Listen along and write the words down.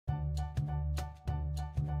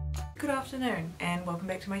Good afternoon and welcome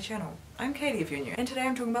back to my channel. I'm Katie if you're new, and today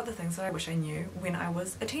I'm talking about the things that I wish I knew when I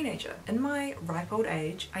was a teenager. In my ripe old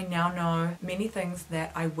age, I now know many things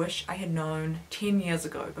that I wish I had known 10 years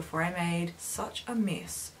ago before I made such a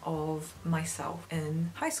mess of myself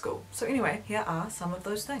in high school. So anyway, here are some of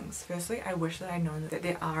those things. Firstly, I wish that I'd known that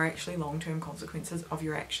there are actually long-term consequences of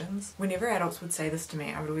your actions. Whenever adults would say this to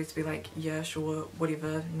me, I would always be like, yeah, sure,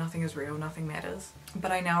 whatever, nothing is real, nothing matters.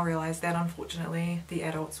 But I now realize that unfortunately the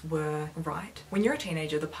adults were right. When you're a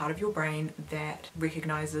teenager, the part of your brain that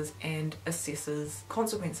recognizes and assesses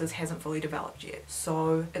consequences hasn't fully developed yet.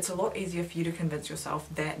 So it's a lot easier for you to convince yourself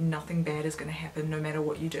that nothing bad is going to happen no matter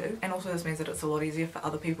what you do. And also this means that it's a lot easier for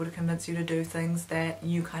other people to convince you to do things that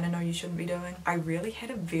you kind of know you shouldn't be doing. I really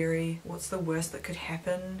had a very what's the worst that could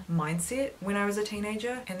happen mindset when I was a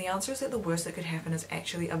teenager, and the answer is that the worst that could happen is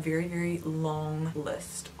actually a very, very long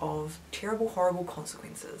list of terrible, horrible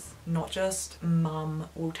consequences. Not just mum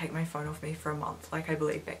will take my phone off me for a month like I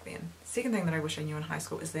believed back then. Second thing that I wish I knew in high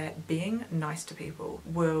school is that being nice to people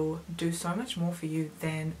will do so much more for you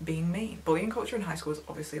than being mean. Bullying culture in high school is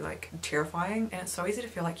obviously like terrifying, and it's so easy to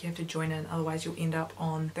feel like you have to join in, otherwise you'll end up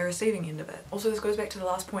on the receiving end of it. Also, this goes back to the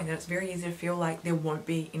last point that it's very easy to feel like there won't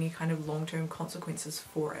be any kind of long-term consequences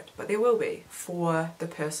for it, but there will be for the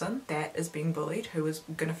person that is being bullied, who is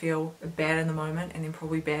gonna feel bad in the moment and then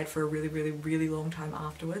probably bad for a really, really, really long time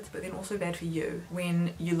afterwards, but then also bad for you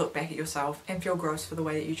when you look back at yourself and feel gross for the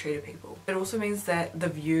way that you treated people. It also means that the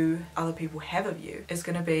view other people have of you is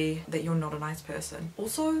going to be that you're not a nice person.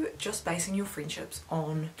 Also, just basing your friendships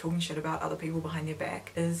on talking shit about other people behind their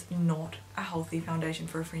back is not a healthy foundation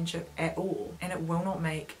for a friendship at all, and it will not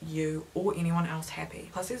make you or anyone else happy.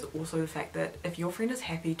 Plus, there's also the fact that if your friend is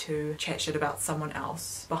happy to chat shit about someone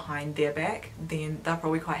else behind their back, then they're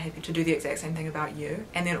probably quite happy to do the exact same thing about you.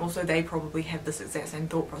 And then also they probably have this exact same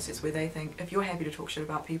thought process where they think if you're happy to talk shit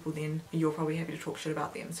about people, then you're probably happy to talk shit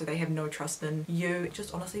about them. So they have no trust in you.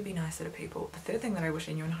 Just honestly be nicer to people. The third thing that I wish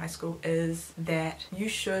I knew in high school is that you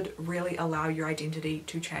should really allow your identity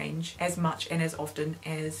to change as much and as often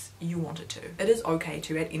as you want it to. It is okay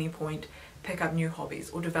to at any point pick up new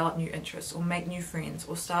hobbies or develop new interests or make new friends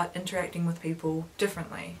or start interacting with people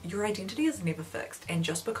differently. Your identity is never fixed, and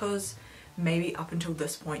just because maybe up until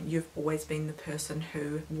this point you've always been the person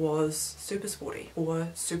who was super sporty or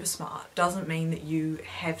super smart doesn't mean that you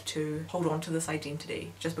have to hold on to this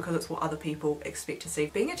identity just because it's what other people expect to see.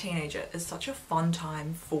 Being a teenager is such a fun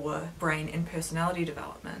time for brain and personality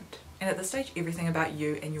development. And at this stage, everything about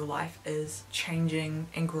you and your life is changing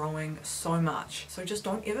and growing so much. So just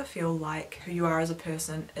don't ever feel like who you are as a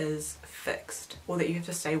person is fixed, or that you have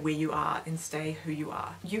to stay where you are and stay who you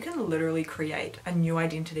are. You can literally create a new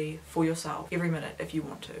identity for yourself every minute if you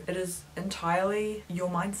want to. It is entirely your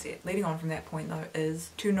mindset. Leading on from that point though is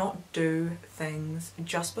to not do things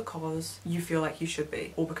just because you feel like you should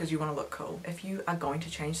be or because you want to look cool. If you are going to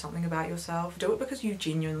change something about yourself, do it because you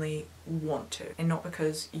genuinely want to and not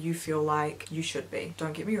because you feel like you should be.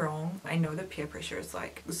 Don't get me wrong, I know that peer pressure is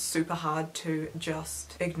like super hard to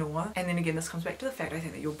just ignore, and then again this comes back to the fact I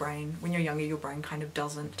think that your brain, when you're younger, your brain kind of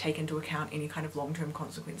doesn't take into account any kind of long-term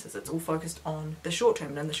consequences. It's all focused on the short term,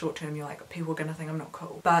 and in the short term you're like, people are gonna think I'm not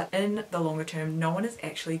cool, but in the longer term no one is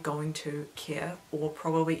actually going to care or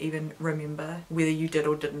probably even remember whether you did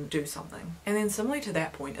or didn't do something. And then similarly to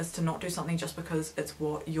that point is to not do something just because it's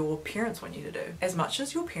what your parents want you to do. As much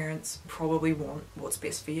as your parents probably want what's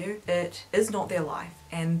best for you, it is not their life,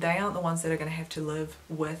 and they aren't the ones that are going to have to live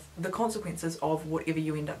with the consequences of whatever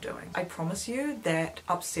you end up doing. I promise you that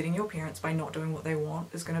upsetting your parents by not doing what they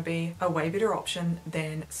want is going to be a way better option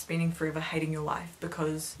than spending forever hating your life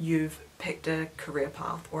because you've picked a career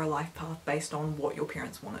path or a life path based on what your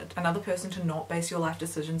parents wanted. Another person to not base your life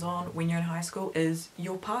decisions on when you're in high school is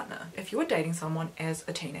your partner. If you're dating someone as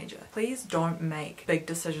a teenager, please don't make big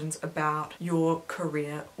decisions about your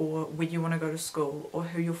career or where you want to go to school or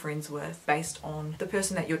who you're friends with based on the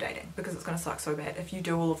person that you're dating, because it's going to suck so bad if you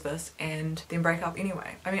do all of this and then break up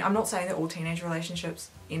anyway. I mean, I'm not saying that all teenage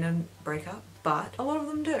relationships end in breakup, but a lot of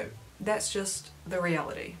them do. That's just the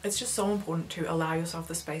reality. It's just so important to allow yourself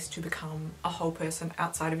the space to become a whole person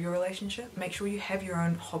outside of your relationship. Make sure you have your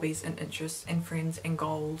own hobbies and interests and friends and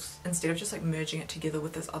goals instead of just like merging it together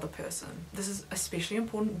with this other person. This is especially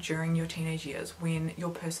important during your teenage years when your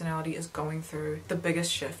personality is going through the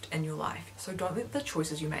biggest shift in your life. So don't let the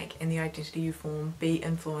choices you make and the identity you form be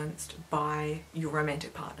influenced by your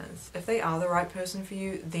romantic partners. If they are the right person for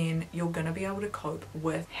you, then you're gonna be able to cope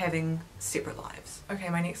with having separate lives. Okay,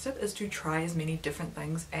 my next tip is to try as many different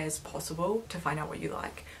things as possible to find out what you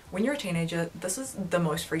like. When you're a teenager, this is the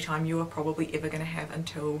most free time you are probably ever going to have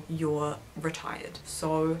until you're retired.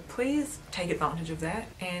 So please take advantage of that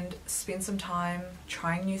and spend some time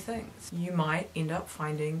trying new things. You might end up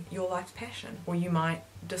finding your life's passion, or you might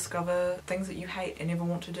discover things that you hate and never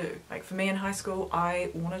want to do. Like for me in high school,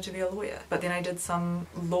 I wanted to be a lawyer, but then I did some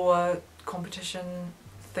law competition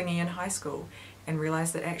thingy in high school and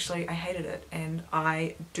realized that actually I hated it and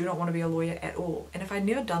I do not want to be a lawyer at all. And if I'd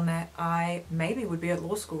never done that, I maybe would be at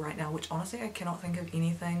law school right now, which honestly I cannot think of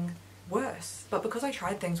anything worse. But because I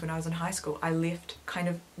tried things when I was in high school, I left kind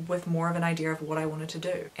of with more of an idea of what I wanted to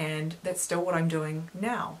do, and that's still what I'm doing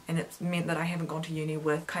now. And it's meant that I haven't gone to uni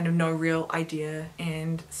with kind of no real idea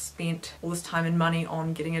and spent all this time and money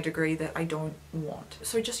on getting a degree that I don't want.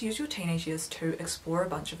 So just use your teenage years to explore a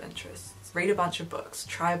bunch of interests. Read a bunch of books,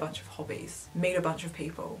 try a bunch of hobbies, meet a bunch of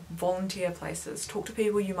people, volunteer places, talk to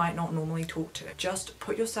people you might not normally talk to. Just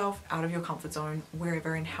put yourself out of your comfort zone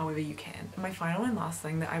wherever and however you can. And my final and last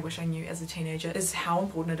thing that I wish I knew as a teenager is how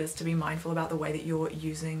important it is to be mindful about the way that you're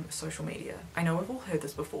using social media. I know we've all heard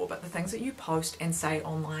this before, but the things that you post and say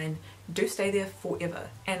online do stay there forever.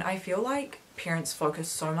 And I feel like parents focus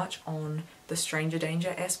so much on the stranger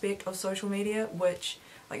danger aspect of social media, which,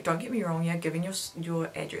 like, don't get me wrong, yeah, giving your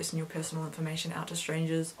address and your personal information out to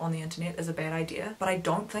strangers on the internet is a bad idea, but I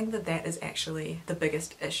don't think that that is actually the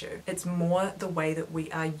biggest issue. It's more the way that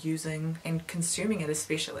we are using and consuming it,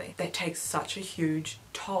 especially, that takes such a huge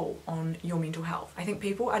toll on your mental health. I think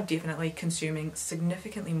people are definitely consuming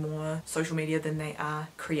significantly more social media than they are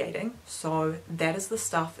creating, so that is the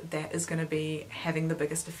stuff that is going to be having the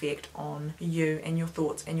biggest effect on you and your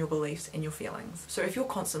thoughts and your beliefs and your feelings. So if you're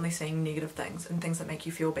constantly seeing negative things and things that make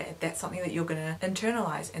you feel bad, that's something that you're going to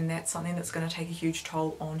internalize, and that's something that's going to take a huge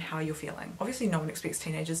toll on how you're feeling. Obviously no one expects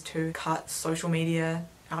teenagers to cut social media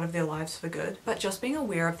out of their lives for good, but just being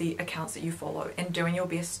aware of the accounts that you follow and doing your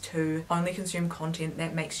best to only consume content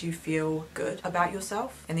that makes you feel good about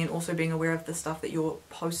yourself, and then also being aware of the stuff that you're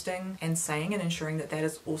posting and saying and ensuring that that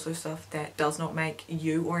is also stuff that does not make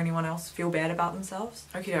you or anyone else feel bad about themselves.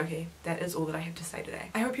 Okie dokie, that is all that I have to say today.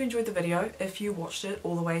 I hope you enjoyed the video. If you watched it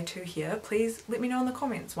all the way to here, please let me know in the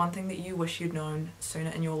comments one thing that you wish you'd known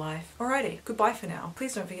sooner in your life. Alrighty, goodbye for now.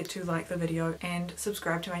 Please don't forget to like the video and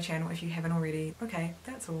subscribe to my channel if you haven't already. Okay,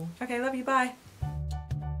 that's all. Okay, love you, bye!